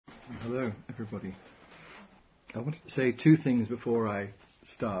Hello, everybody. I wanted to say two things before I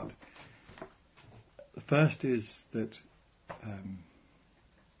start. The first is that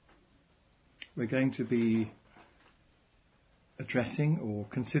we're going to be addressing or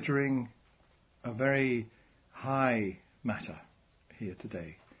considering a very high matter here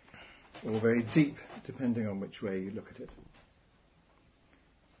today, or very deep, depending on which way you look at it.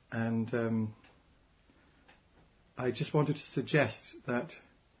 And I just wanted to suggest that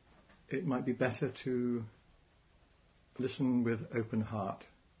it might be better to listen with open heart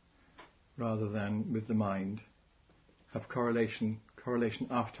rather than with the mind. Have correlation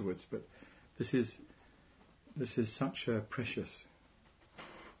afterwards, but this is such a precious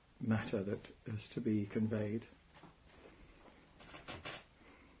matter that is to be conveyed.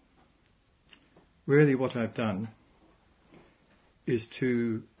 Really what I've done is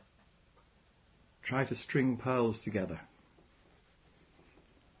to try to string pearls together.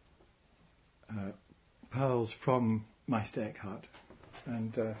 Pearls from Meister Eckhart,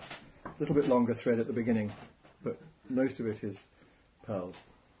 and a little bit longer thread at the beginning, but most of it is pearls.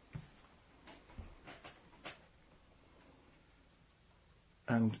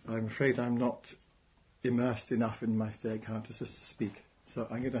 And I'm afraid I'm not immersed enough in Meister Eckhart to speak, so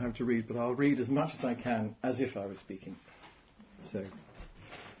I'm going to have to read, but I'll read as much as I can as if I was speaking. So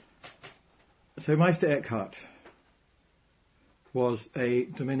Meister Eckhart was a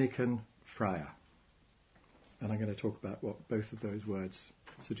Dominican friar, and I'm going to talk about what both of those words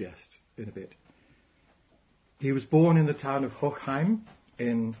suggest in a bit. He was born in the town of Hochheim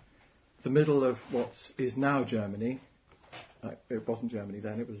in the middle of what is now Germany. It wasn't Germany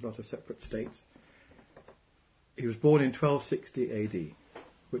then, it was a lot of separate states. He was born in 1260 AD,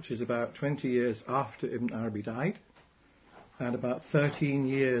 which is about 20 years after Ibn Arabi died, and about 13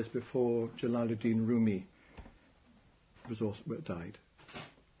 years before Jalaluddin Rumi was also died.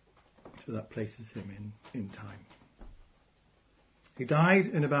 So that places him in time. He died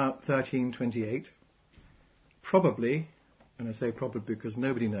in about 1328, probably, and I say probably because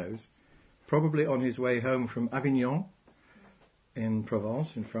nobody knows, probably on his way home from Avignon in Provence,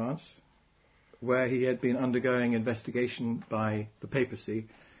 in France, where he had been undergoing investigation by the papacy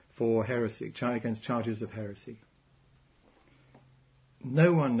for heresy, against charges of heresy.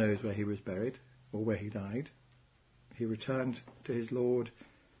 No one knows where he was buried or where he died. He returned to his Lord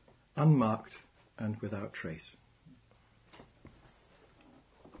unmarked and without trace.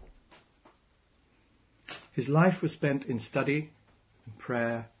 His life was spent in study,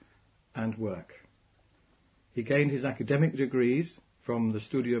 prayer and work. He gained his academic degrees from the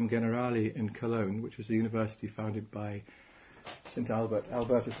Studium Generale in Cologne, which was a university founded by St.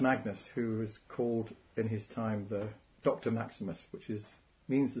 Albertus Magnus, who was called in his time the Dr. Maximus, which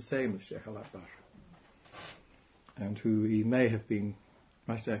means the same as Sheikh al-Akbar, and who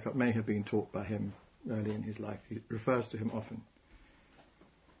Meister Eckhart may have been taught by him early in his life. He refers to him often.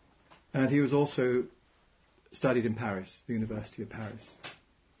 And he was also studied in Paris, the University of Paris,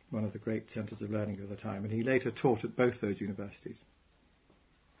 one of the great centres of learning of the time, and he later taught at both those universities.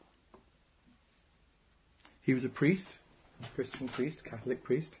 He was a priest, a Christian priest, Catholic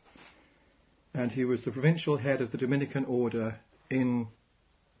priest, and he was the provincial head of the Dominican order in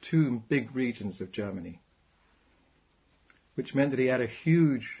two big regions of Germany, which meant that he had a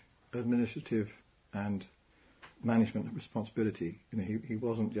huge administrative and management responsibility. He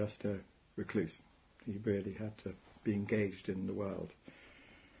wasn't just a recluse. He really had to be engaged in the world.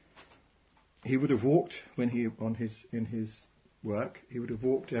 He would have walked in his work. He would have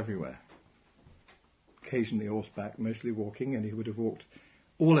walked everywhere, occasionally horseback, mostly walking, and he would have walked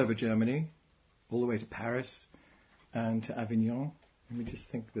all over Germany, all the way to Paris and to Avignon. Let me just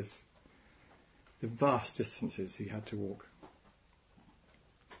think the vast distances he had to walk.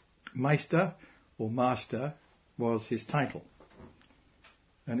 Meister, or Master, was his title,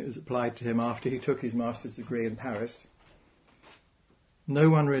 and it was applied to him after he took his master's degree in Paris. No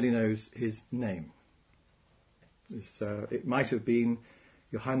one really knows his name. It might have been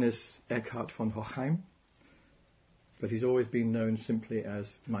Johannes Eckhart von Hochheim, but he's always been known simply as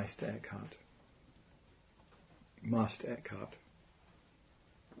Meister Eckhart. Master Eckhart.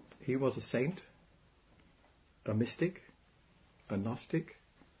 He was a saint, a mystic, a Gnostic,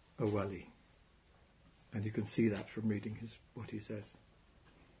 a wali. And you can see that from reading what he says.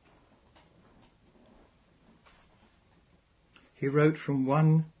 He wrote from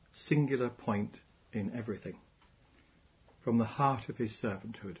one singular point in everything, from the heart of his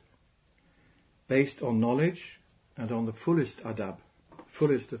servanthood, based on knowledge and on the fullest adab,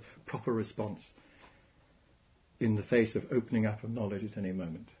 fullest of proper response in the face of opening up of knowledge at any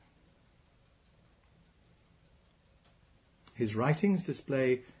moment. His writings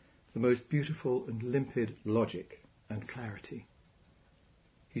display the most beautiful and limpid logic and clarity.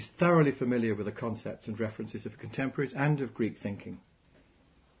 He's thoroughly familiar with the concepts and references of contemporaries and of Greek thinking,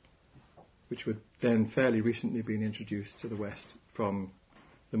 which would then fairly recently been introduced to the West from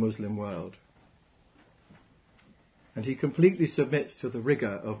the Muslim world. And he completely submits to the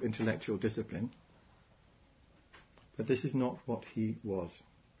rigour of intellectual discipline, but this is not what he was.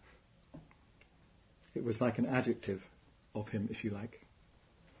 It was like an adjective of him, if you like.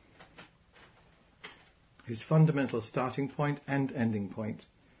 His fundamental starting point and ending point,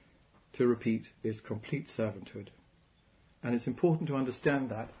 to repeat, is complete servanthood. And it's important to understand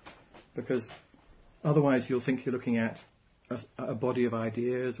that, because otherwise you'll think you're looking at a body of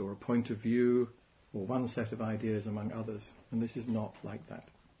ideas or a point of view or one set of ideas among others, and this is not like that.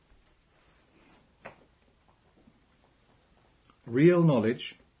 Real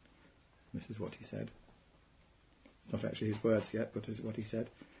knowledge, this is what he said, it's not actually his words yet, but this is what he said,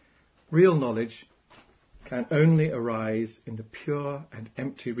 real knowledge can only arise in the pure and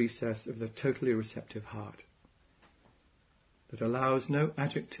empty recess of the totally receptive heart, that allows no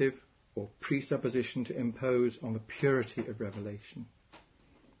adjective or presupposition to impose on the purity of revelation,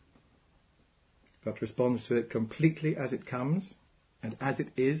 but responds to it completely as it comes and as it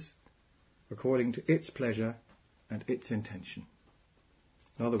is, according to its pleasure and its intention.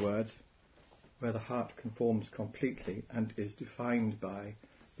 In other words, where the heart conforms completely and is defined by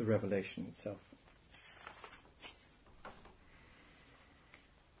the revelation itself.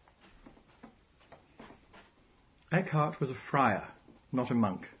 Eckhart was a friar, not a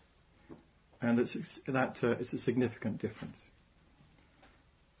monk, and it's a significant difference.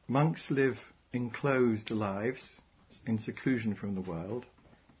 Monks live enclosed lives in seclusion from the world.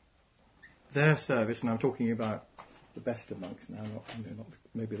 Their service, and I'm talking about the best of monks now, not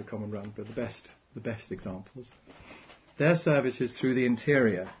maybe the common run, but the best examples. Their service is through the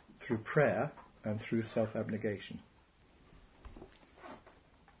interior, through prayer and through self-abnegation.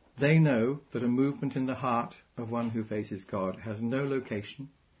 They know that a movement in the heart of one who faces God has no location,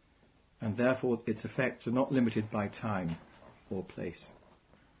 and therefore its effects are not limited by time or place.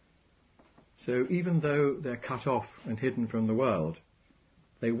 So even though they're cut off and hidden from the world,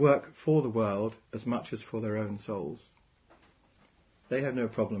 they work for the world as much as for their own souls. They have no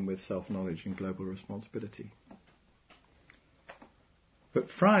problem with self-knowledge and global responsibility. But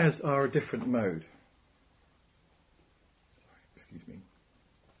friars are a different mode. Excuse me.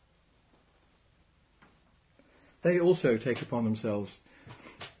 They also take upon themselves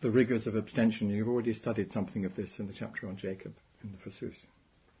the rigours of abstention. You've already studied something of this in the chapter on Jacob in the Phasus.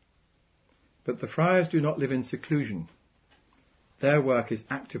 But the friars do not live in seclusion. Their work is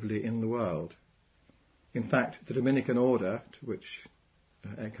actively in the world. In fact, the Dominican order, to which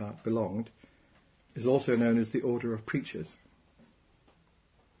Eckhart belonged, is also known as the Order of Preachers.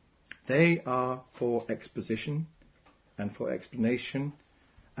 They are for exposition and for explanation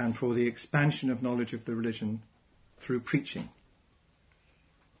and for the expansion of knowledge of the religion through preaching.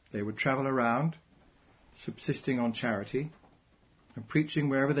 They would travel around, subsisting on charity, and preaching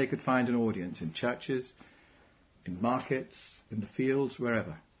wherever they could find an audience, in churches, in markets, in the fields,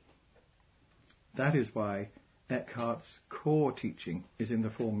 wherever. That is why Eckhart's core teaching is in the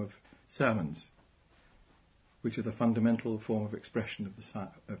form of sermons, which are the fundamental form of expression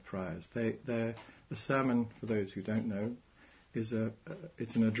of friars. The sermon, for those who don't know, it's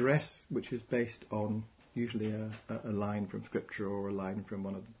an address which is based on usually a line from Scripture or a line from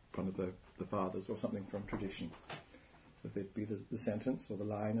one of the fathers or something from tradition. So there'd be the sentence or the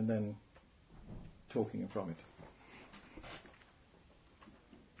line and then talking from it.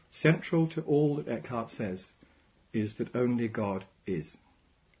 Central to all that Eckhart says is that only God is.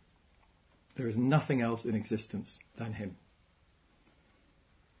 There is nothing else in existence than Him.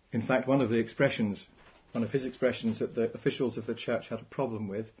 In fact, one of his expressions that the officials of the church had a problem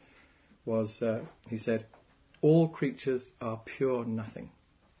with was, he said, all creatures are pure nothing.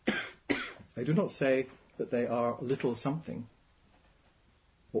 They do not say that they are little something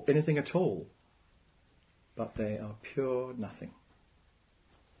or anything at all, but they are pure nothing.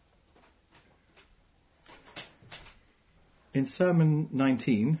 In Sermon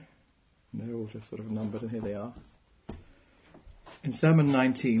 19, no order sort of numbered, and here they are. In Sermon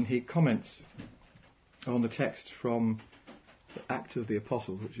 19, he comments on the text from the Acts of the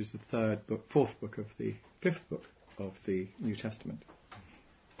Apostles, which is the fifth book of the New Testament.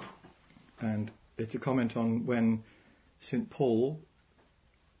 And it's a comment on when St. Paul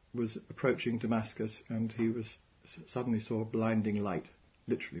was approaching Damascus and he suddenly saw blinding light,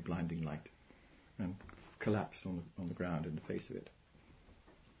 literally blinding light, and collapsed on the ground in the face of it.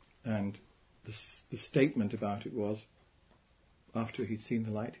 And the statement about it was, after he'd seen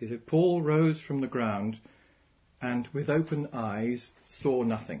the light, he said, Paul rose from the ground and with open eyes saw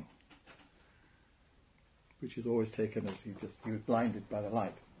nothing. Which is always taken as he was blinded by the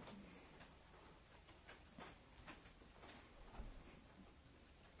light.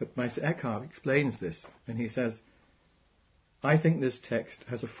 But Meister Eckhart explains this, and he says, I think this text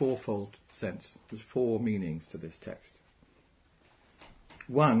has a fourfold sense. There's four meanings to this text.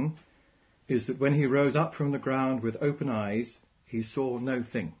 One is that when he rose up from the ground with open eyes, he saw no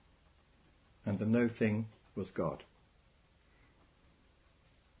thing, and the no thing was God.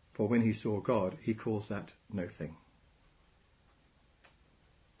 For when he saw God, he calls that no thing.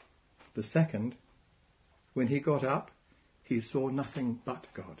 The second, when he got up, he saw nothing but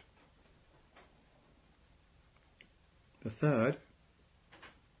God. The third,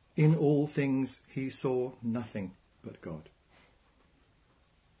 in all things he saw nothing but God.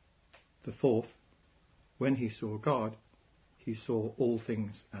 The fourth, when he saw God, he saw all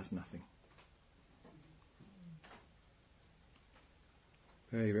things as nothing.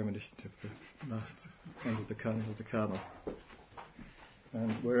 Very reminiscent of the last end of the Colonel.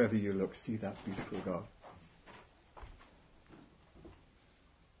 And wherever you look, see that beautiful God.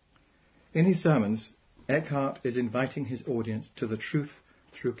 In his sermons, Eckhart is inviting his audience to the truth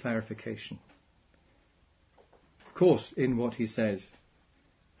through clarification. Of course, in what he says,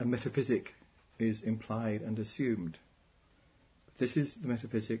 a metaphysic is implied and assumed. But this is the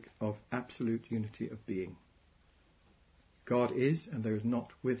metaphysic of absolute unity of being. God is, and there is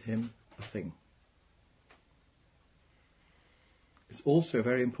not with him a thing. It's also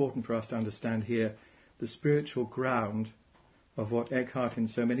very important for us to understand here the spiritual ground of what Eckhart in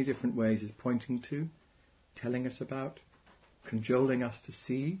so many different ways is pointing to, telling us about, cajoling us to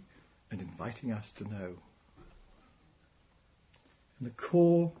see, and inviting us to know. And the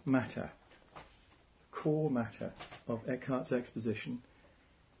core matter of Eckhart's exposition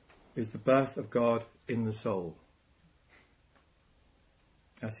is the birth of God in the soul,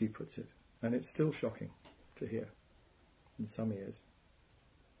 as he puts it. And it's still shocking to hear in some ears.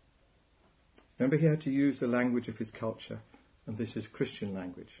 Remember, he had to use the language of his culture, and this is Christian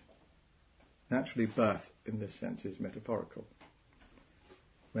language. Naturally, birth in this sense is metaphorical.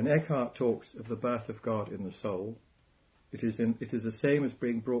 When Eckhart talks of the birth of God in the soul, it is the same as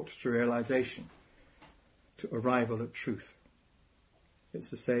being brought to realization, to arrival at truth. It's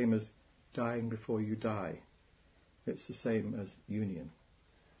the same as dying before you die. It's the same as union.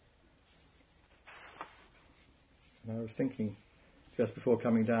 And I was thinking, just before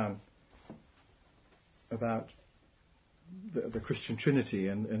coming down, about the Christian Trinity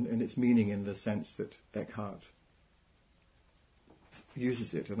and its meaning in the sense that Eckhart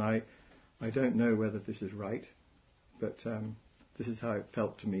uses it. And I don't know whether this is right, but this is how it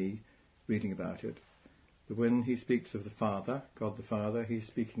felt to me reading about it. That when he speaks of the Father, God the Father, he's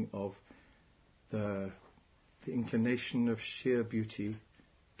speaking of the inclination of sheer beauty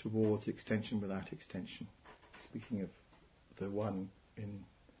towards extension without extension. Speaking of the one in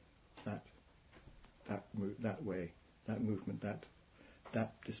that way, that movement,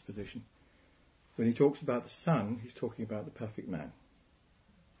 that disposition. When he talks about the Son, he's talking about the perfect man,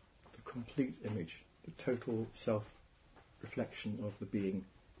 the complete image, the total self-reflection of the being,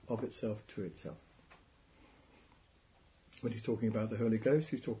 of itself to itself. When he's talking about the Holy Ghost,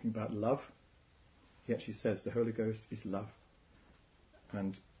 he's talking about love. He actually says the Holy Ghost is love.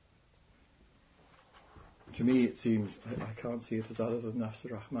 And to me it seems, I can't see it as other than Nafs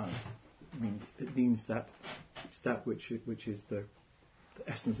Rahman. It means that it's that which is the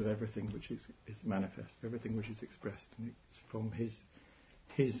essence of everything which is manifest, everything which is expressed, and it's from his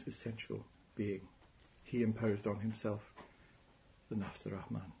essential being. He imposed on himself the Nafs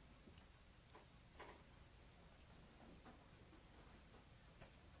Rahman.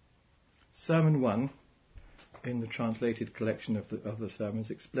 Sermon 1, in the translated collection of the sermons,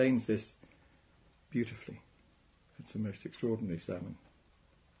 explains this beautifully. It's a most extraordinary sermon.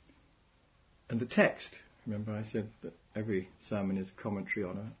 And the text, remember I said that every sermon is commentary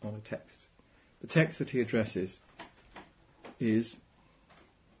on a text. The text that he addresses is,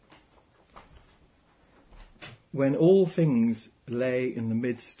 when all things lay in the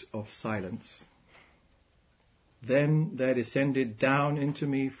midst of silence, then there descended down into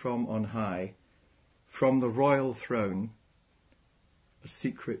me from on high, from the royal throne, a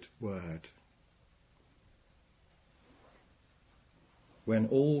secret word. When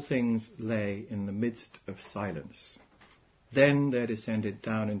all things lay in the midst of silence, then there descended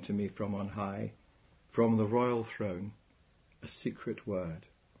down into me from on high, from the royal throne, a secret word.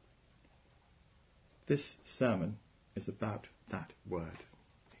 This sermon is about that word,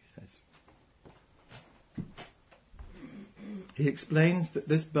 he says. He explains that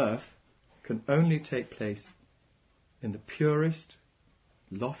this birth can only take place in the purest,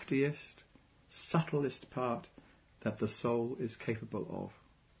 loftiest, subtlest part that the soul is capable of.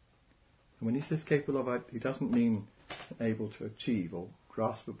 And when he says capable of, he doesn't mean able to achieve or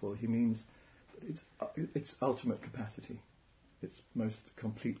graspable. He means its ultimate capacity, its most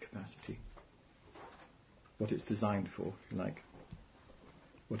complete capacity, what it's designed for, if you like,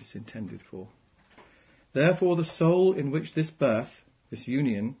 what it's intended for. Therefore, the soul in which this birth, this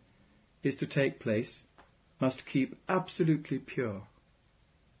union, is to take place must keep absolutely pure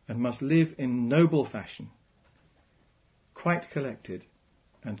and must live in noble fashion, quite collected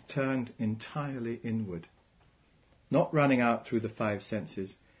and turned entirely inward, not running out through the five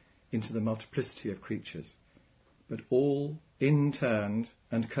senses into the multiplicity of creatures, but all interned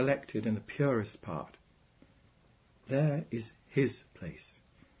and collected in the purest part. There is his place.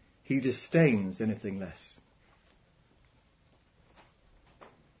 He disdains anything less.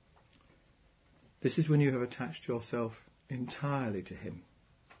 This is when you have attached yourself entirely to him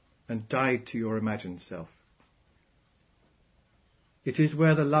and died to your imagined self. It is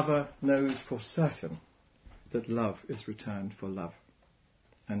where the lover knows for certain that love is returned for love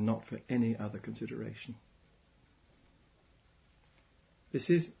and not for any other consideration. This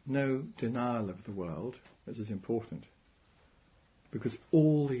is no denial of the world, as is important, because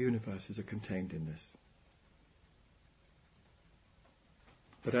all the universes are contained in this.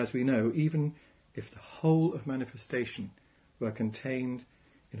 But as we know, even if the whole of manifestation were contained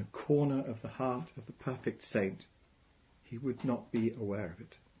in a corner of the heart of the perfect saint, he would not be aware of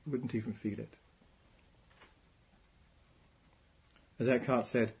it, wouldn't even feel it. As Eckhart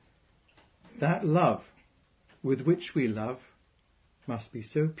said, that love with which we love must be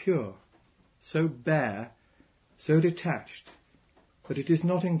so pure, so bare, so detached, that it is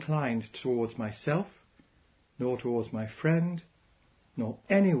not inclined towards myself, nor towards my friend, nor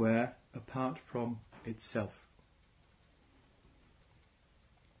anywhere apart from itself.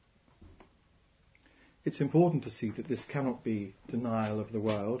 It's important to see that this cannot be denial of the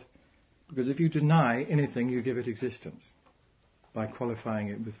world, because if you deny anything, you give it existence by qualifying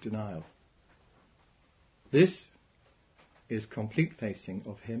it with denial. This is complete facing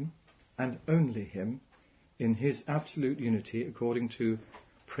of him, and only him, in his absolute unity, according to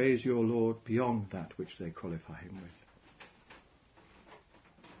praise your Lord beyond that which they qualify him with.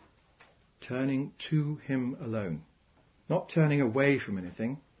 Turning to him alone, not turning away from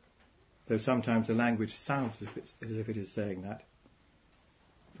anything, though sometimes the language sounds as if it is saying that.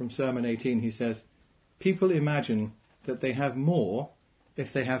 From Sermon 18 he says, people imagine that they have more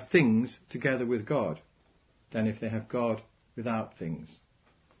if they have things together with God than if they have God without things.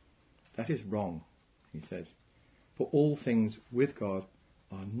 That is wrong, he says, for all things with God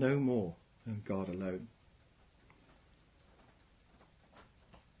are no more than God alone.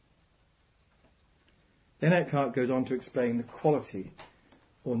 Then Eckhart goes on to explain the quality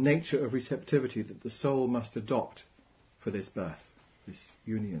or nature of receptivity that the soul must adopt for this birth, this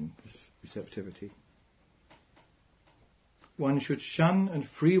union, this receptivity. One should shun and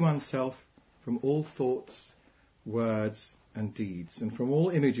free oneself from all thoughts, words and deeds, and from all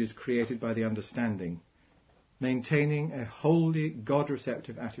images created by the understanding, maintaining a wholly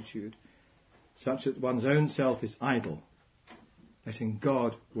God-receptive attitude, such that one's own self is idle, letting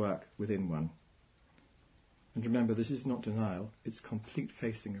God work within one. And remember, this is not denial, it's complete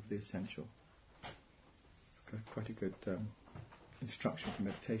facing of the essential. Quite a good instruction for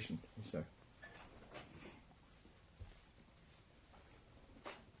meditation also.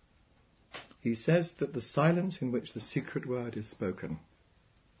 He says that the silence in which the secret word is spoken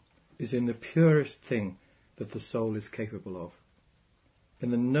is in the purest thing that the soul is capable of,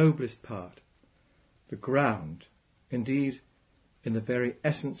 in the noblest part, the ground, indeed, in the very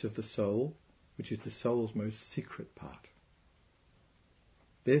essence of the soul, which is the soul's most secret part.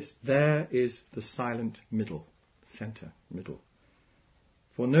 There is the silent middle, centre, middle.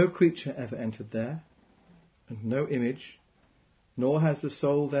 For no creature ever entered there, and no image, nor has the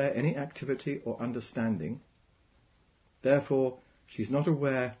soul there any activity or understanding. Therefore, she is not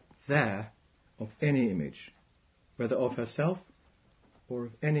aware there of any image, whether of herself or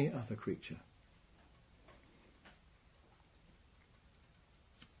of any other creature.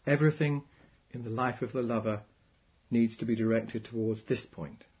 Everything in the life of the lover needs to be directed towards this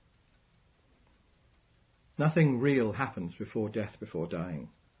point. Nothing real happens before death, before dying.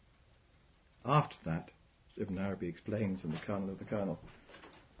 After that, as Ibn Arabi explains in the Kernel of the Kernel,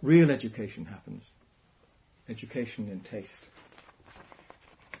 real education happens. Education in taste.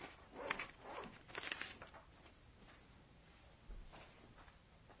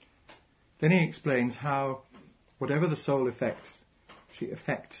 Then he explains how Whatever the soul effects, she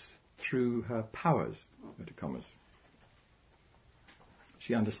effects through her powers, inverted commas.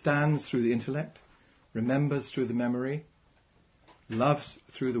 She understands through the intellect, remembers through the memory, loves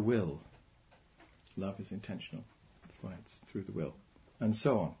through the will. Love is intentional, that's why it's through the will, and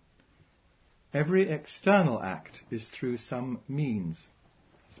so on. Every external act is through some means.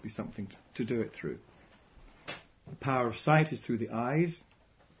 There has to be something to do it through. The power of sight is through the eyes,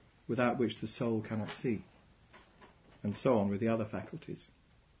 without which the soul cannot see, and so on with the other faculties.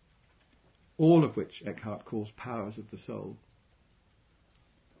 All of which Eckhart calls powers of the soul.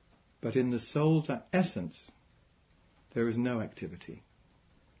 But in the soul's essence, there is no activity.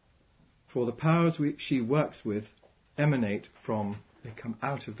 For the powers she works with emanate from, they come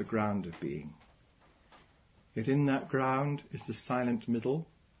out of the ground of being. Yet in that ground is the silent middle.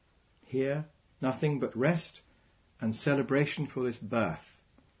 Here, nothing but rest and celebration for this birth,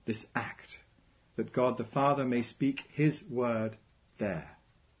 this act, that God the Father may speak his word there.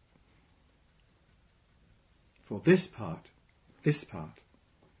 For this part,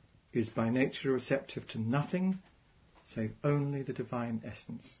 is by nature receptive to nothing save only the divine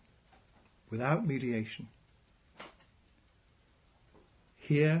essence, without mediation.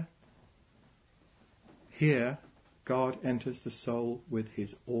 Here, God enters the soul with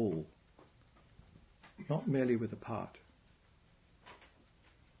his all, not merely with a part.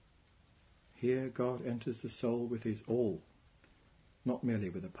 Here God enters the soul with his all, not merely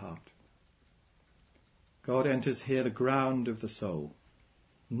with a part. God enters here the ground of the soul.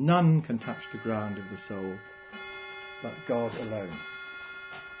 None can touch the ground of the soul but God alone.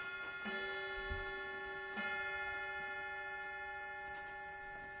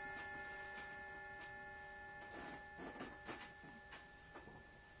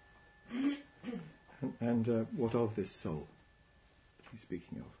 And what of this soul that he's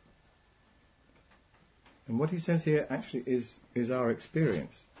speaking of? And what he says here actually is our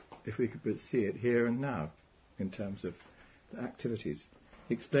experience, if we could but see it here and now, in terms of the activities.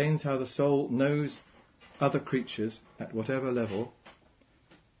 He explains how the soul knows other creatures at whatever level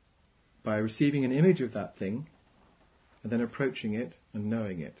by receiving an image of that thing and then approaching it and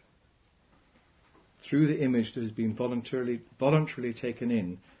knowing it. Through the image that has been voluntarily taken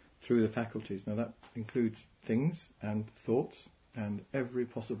in through the faculties. Now that includes things and thoughts and every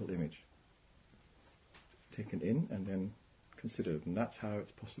possible image taken in and then considered, and that's how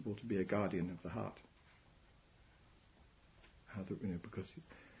it's possible to be a guardian of the heart. Because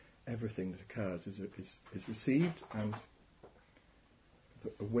everything that occurs is received, and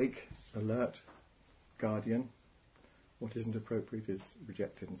the awake, alert guardian, what isn't appropriate is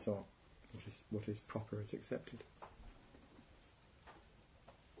rejected, and so on. What is proper is accepted.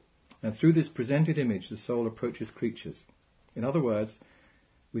 And through this presented image, the soul approaches creatures. In other words,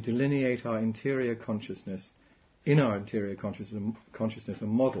 we delineate our interior consciousness, in our interior consciousness, a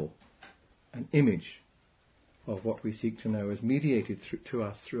model, an image of what we seek to know as mediated to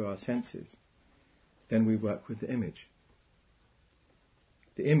us through our senses. Then we work with the image.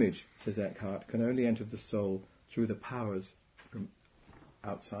 The image, says Eckhart, can only enter the soul through the powers from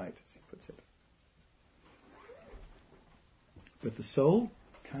outside, as he puts it. But the soul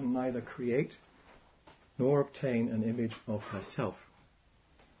can neither create nor obtain an image of herself.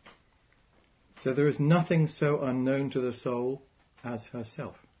 So there is nothing so unknown to the soul as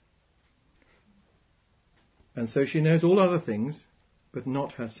herself. And so she knows all other things, but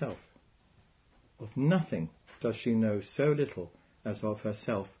not herself. Of nothing does she know so little as of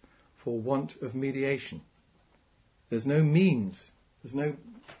herself for want of mediation. There's no means, there's no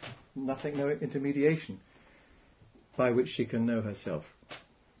intermediation by which she can know herself.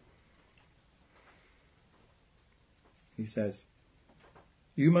 He says,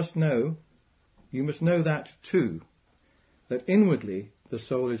 you must know that too, that inwardly the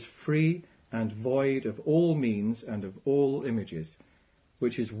soul is free and void of all means and of all images,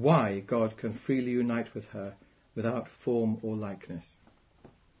 which is why God can freely unite with her without form or likeness.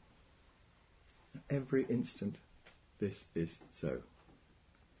 Every instant this is so.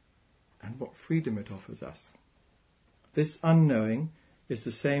 And what freedom it offers us. This unknowing is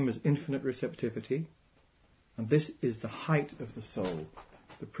the same as infinite receptivity, and this is the height of the soul,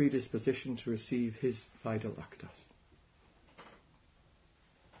 the predisposition to receive his Fidel Actus.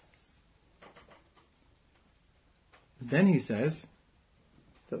 Then he says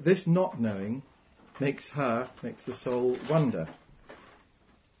that this not knowing makes the soul wonder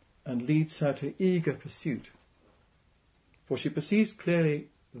and leads her to eager pursuit. For she perceives clearly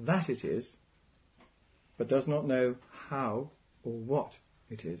that it is, but does not know how or what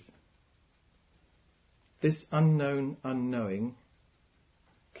it is. This unknown unknowing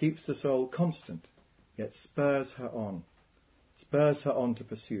keeps the soul constant, yet spurs her on to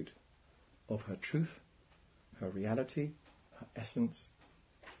pursuit of her truth, her reality, her essence,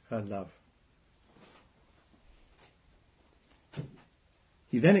 her love.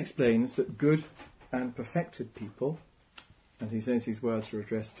 He then explains that good and perfected people, and he says these words are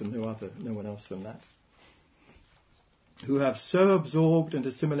addressed to no one else than that, who have so absorbed and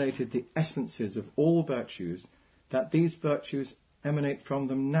assimilated the essences of all virtues that these virtues emanate from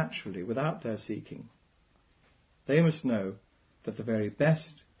them naturally without their seeking. They must know that the very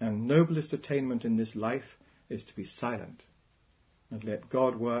best and noblest attainment in this life is to be silent and let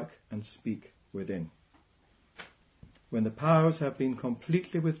God work and speak within. When the powers have been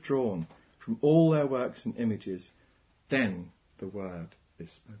completely withdrawn from all their works and images, then the word is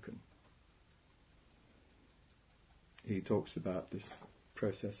spoken. He talks about this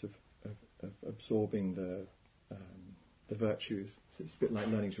process of absorbing the virtues. So it's a bit like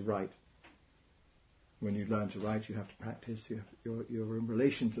learning to write. When you learn to write, you have to practice. You're in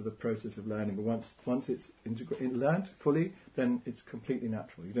relation to the process of learning. But once it's learnt fully, then it's completely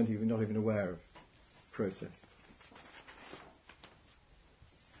natural. You're not even aware of process.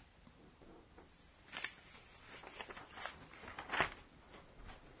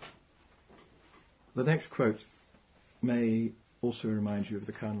 The next quote may also remind you of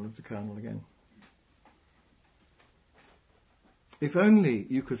the kernel again. If only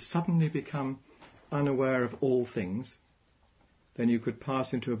you could suddenly become unaware of all things, then you could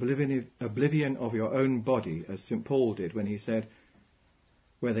pass into oblivion of your own body, as St. Paul did when he said,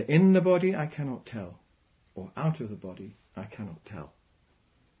 "Whether in the body I cannot tell, or out of the body I cannot tell.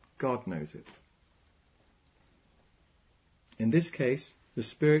 God knows it." In this case, the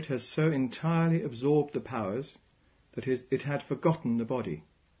spirit has so entirely absorbed the powers that it had forgotten the body.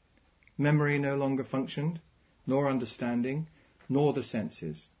 Memory no longer functioned, nor understanding, nor the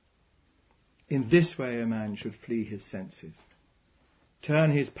senses. In this way a man should flee his senses,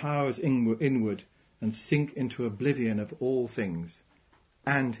 turn his powers inward and sink into oblivion of all things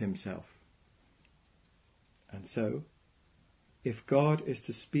and himself. And so, if God is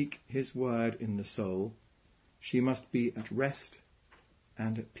to speak his word in the soul, she must be at rest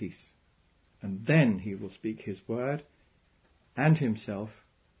and at peace, and then he will speak his word and himself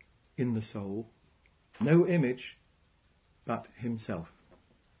in the soul, no image, but himself.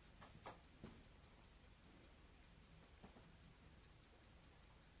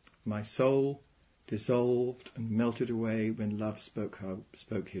 My soul dissolved and melted away when love spoke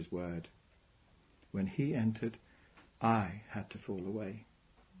his word. When he entered, I had to fall away.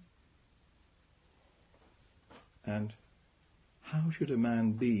 And how should a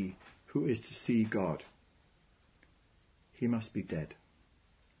man be who is to see God? He must be dead.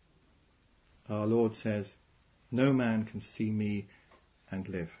 Our Lord says, "No man can see me and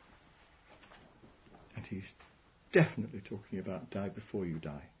live." And he's definitely talking about die before you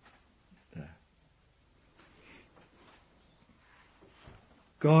die. There.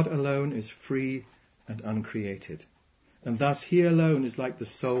 God alone is free and uncreated, and thus he alone is like the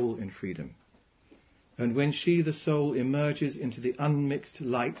soul in freedom. And when she, the soul, emerges into the unmixed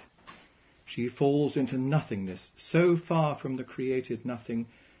light, she falls into nothingness, so far from the created nothing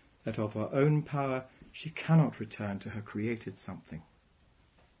that of her own power she cannot return to her created something.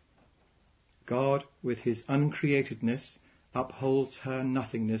 God, with his uncreatedness, upholds her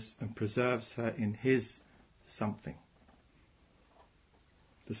nothingness and preserves her in his something.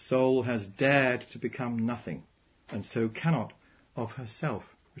 The soul has dared to become nothing, and so cannot of herself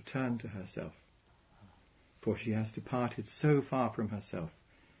return to herself, for she has departed so far from herself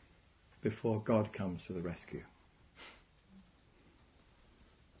before God comes to the rescue.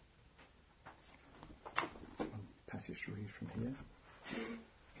 One passage to read from here.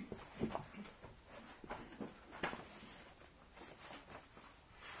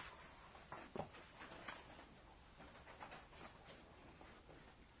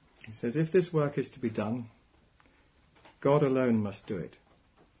 He says, if this work is to be done, God alone must do it.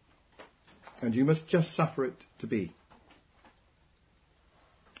 And you must just suffer it to be.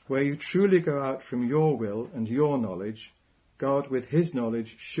 Where you truly go out from your will and your knowledge, God with his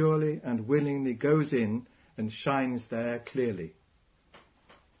knowledge surely and willingly goes in and shines there clearly.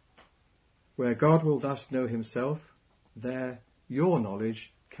 Where God will thus know himself, there your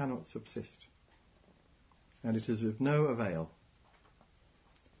knowledge cannot subsist. And it is of no avail.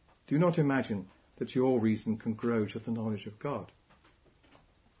 Do not imagine that your reason can grow to the knowledge of God.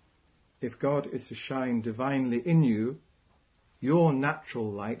 If God is to shine divinely in you, your natural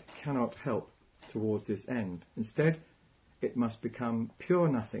light cannot help towards this end. Instead, it must become pure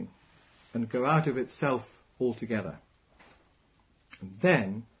nothing and go out of itself altogether. And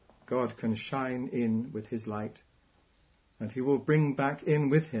then God can shine in with his light, and he will bring back in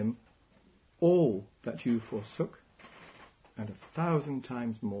with him all that you forsook, and 1,000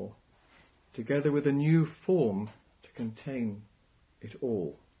 times more, together with a new form to contain it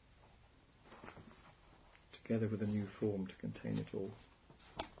all. Together with a new form to contain it all.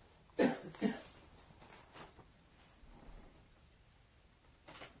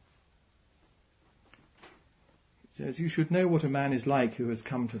 It says, you should know what a man is like who has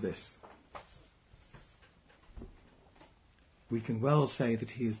come to this. We can well say that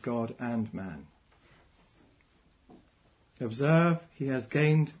he is God and man. Observe, he has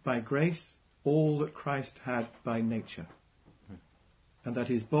gained by grace all that Christ had by nature, and that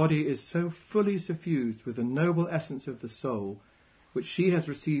his body is so fully suffused with the noble essence of the soul, which she has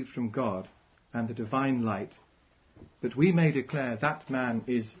received from God and the divine light, that we may declare that man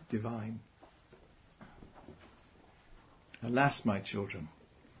is divine. Alas, my children,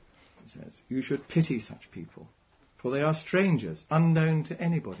 he says, you should pity such people, for they are strangers, unknown to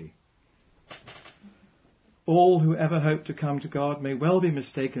anybody. All who ever hope to come to God may well be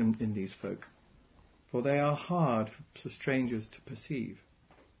mistaken in these folk, for they are hard for strangers to perceive.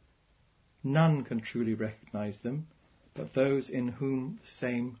 None can truly recognize them, but those in whom the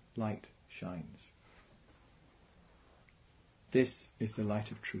same light shines. This is the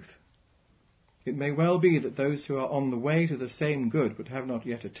light of truth. It may well be that those who are on the way to the same good, but have not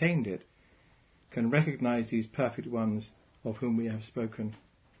yet attained it, can recognize these perfect ones of whom we have spoken,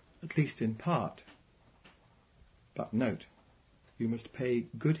 at least in part. But note, you must pay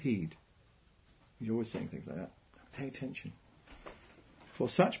good heed. He's always saying things like that. Pay attention. For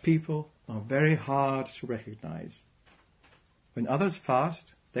such people are very hard to recognize. When others fast,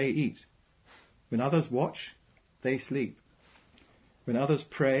 they eat. When others watch, they sleep. When others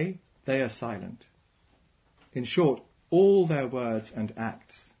pray, they are silent. In short, all their words and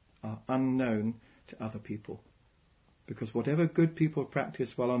acts are unknown to other people, because whatever good people practice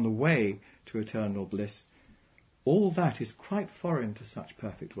while on the way to eternal bliss, all that is quite foreign to such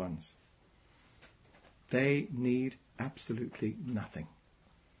perfect ones. They need absolutely nothing,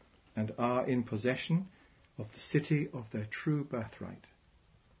 and are in possession of the city of their true birthright.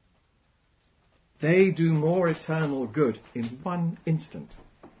 They do more eternal good in one instant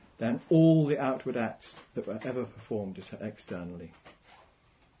than all the outward acts that were ever performed externally.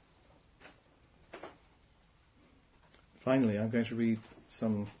 Finally, I'm going to read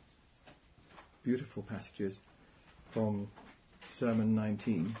some beautiful passages from Sermon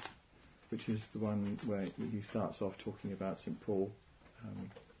 19, which is the one where he starts off talking about St. Paul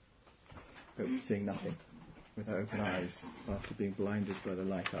seeing nothing with open eyes after being blinded by the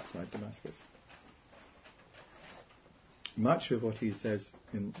light outside Damascus. Much of what he says,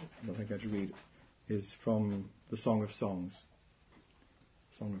 in what I'm going to read, is from the Song of Songs,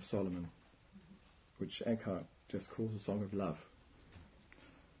 Song of Solomon, which Eckhart just calls a song of love,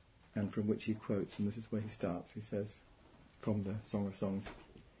 and from which he quotes, and this is where he starts. He says, from the Song of Songs,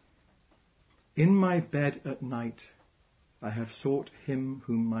 "In my bed at night I have sought him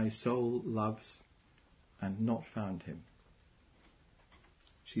whom my soul loves, and not found him."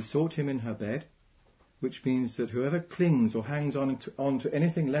 She sought him in her bed, which means that whoever clings or hangs on to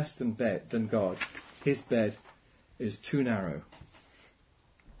anything less than God, his bed is too narrow.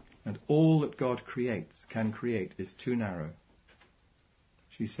 And all that God can create is too narrow.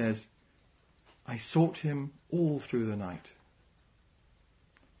 She says, "I sought him all through the night."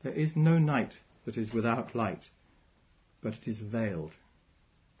 There is no night that is without light, but it is veiled.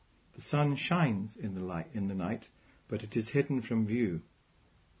 The sun shines in the night, but it is hidden from view.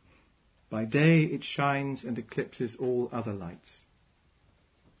 By day it shines and eclipses all other lights.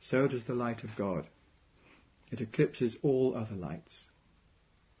 So does the light of God. It eclipses all other lights.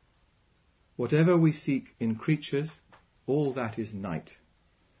 Whatever we seek in creatures, all that is night.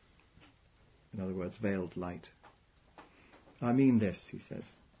 In other words, veiled light. I mean this, he says.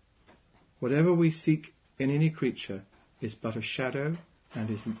 Whatever we seek in any creature is but a shadow and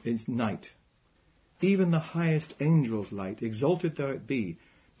is night. Even the highest angel's light, exalted though it be,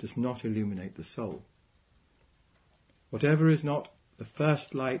 does not illuminate the soul. Whatever is not the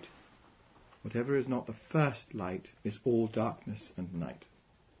first light is all darkness and night.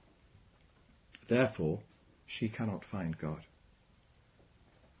 Therefore, she cannot find God.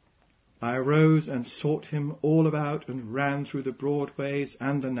 I arose and sought him all about and ran through the broad ways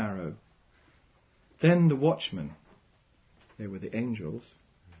and the narrow. Then the watchmen, they were the angels,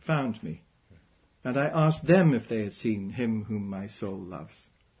 found me, and I asked them if they had seen him whom my soul loves.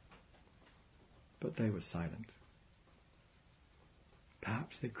 But they were silent.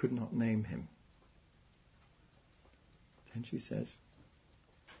 Perhaps they could not name him. Then she says,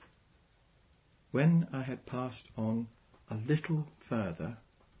 When I had passed on a little further,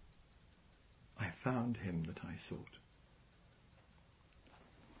 I found him that I sought.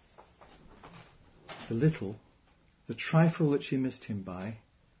 The little, the trifle that she missed him by,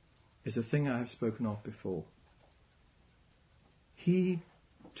 is a thing I have spoken of before. He,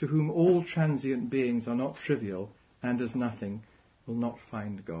 to whom all transient beings are not trivial and as nothing, will not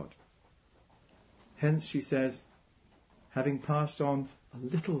find God. Hence, she says, having passed on a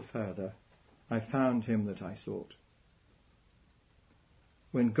little further, I found him that I sought.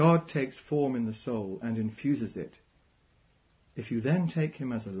 When God takes form in the soul and infuses it, if you then take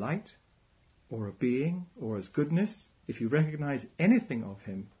him as a light, or a being, or as goodness, if you recognize anything of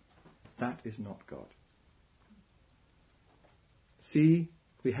him, that is not God. See,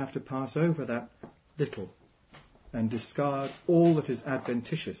 we have to pass over that little and discard all that is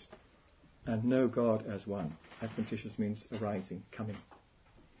adventitious and know God as one. Adventitious means arising, coming.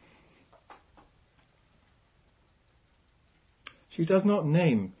 She does not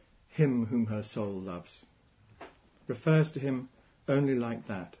name him whom her soul loves, refers to him only like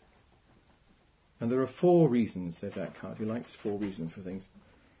that. And there are 4 reasons, says Eckhart, he likes 4 reasons for things,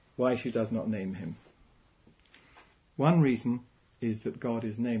 why she does not name him. One reason is that God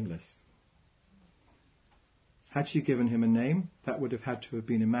is nameless. Had she given him a name, that would have had to have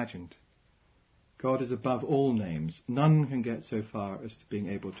been imagined. God is above all names. None can get so far as to being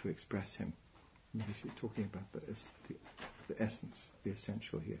able to express him. And she's talking about the essence, the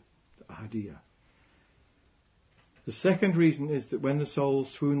essential here, the idea. The second reason is that when the soul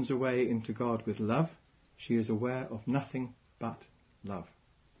swoons away into God with love, she is aware of nothing but love.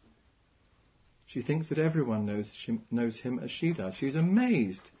 She thinks that everyone knows him as she does. She is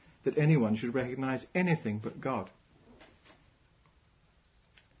amazed that anyone should recognize anything but God.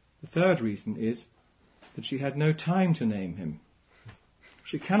 The third reason is that she had no time to name him.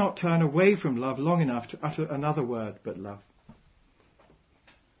 She cannot turn away from love long enough to utter another word but love.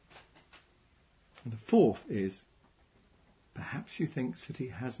 And the fourth is, perhaps she thinks that he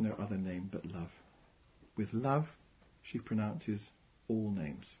has no other name but love. With love, she pronounces all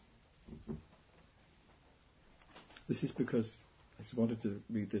names. This is because, I just wanted to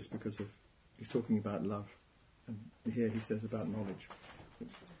read this because he's talking about love. And here he says about knowledge.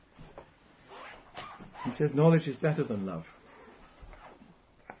 He says knowledge is better than love.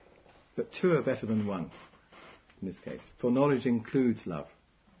 But 2 are better than 1, in this case. For knowledge includes love.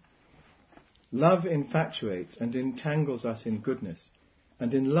 Love infatuates and entangles us in goodness.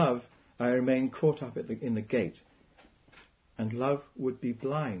 And in love, I remain caught up in the gate. And love would be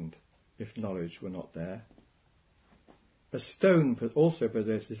blind if knowledge were not there. A stone also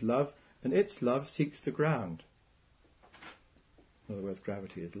possesses love, and its love seeks the ground. In other words,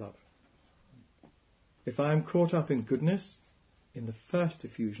 gravity is love. If I am caught up in goodness, in the first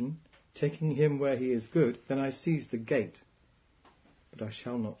effusion, taking him where he is good, then I seize the gate, but I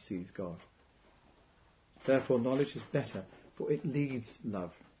shall not seize God. Therefore knowledge is better, for it leads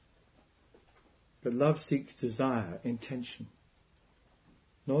love. But love seeks desire, intention.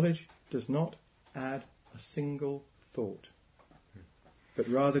 Knowledge does not add a single thought, but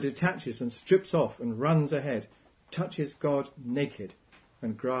rather detaches and strips off and runs ahead, touches God naked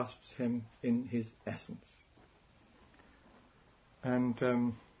and grasps him in his essence.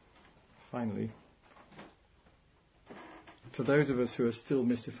 And finally, to those of us who are still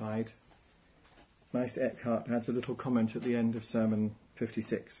mystified, Meister Eckhart adds a little comment at the end of Sermon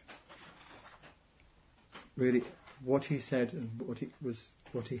 56. Really, what he said and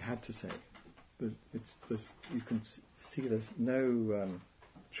what he had to say. You can see there's no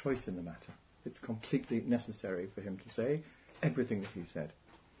choice in the matter. It's completely necessary for him to say everything that he said.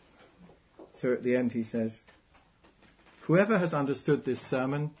 So at the end he says, whoever has understood this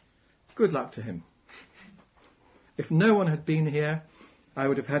sermon, good luck to him. If no one had been here, I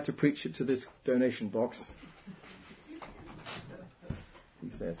would have had to preach it to this donation box.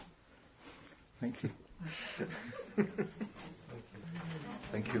 He says. Thank you.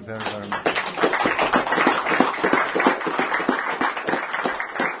 Thank you very, very much.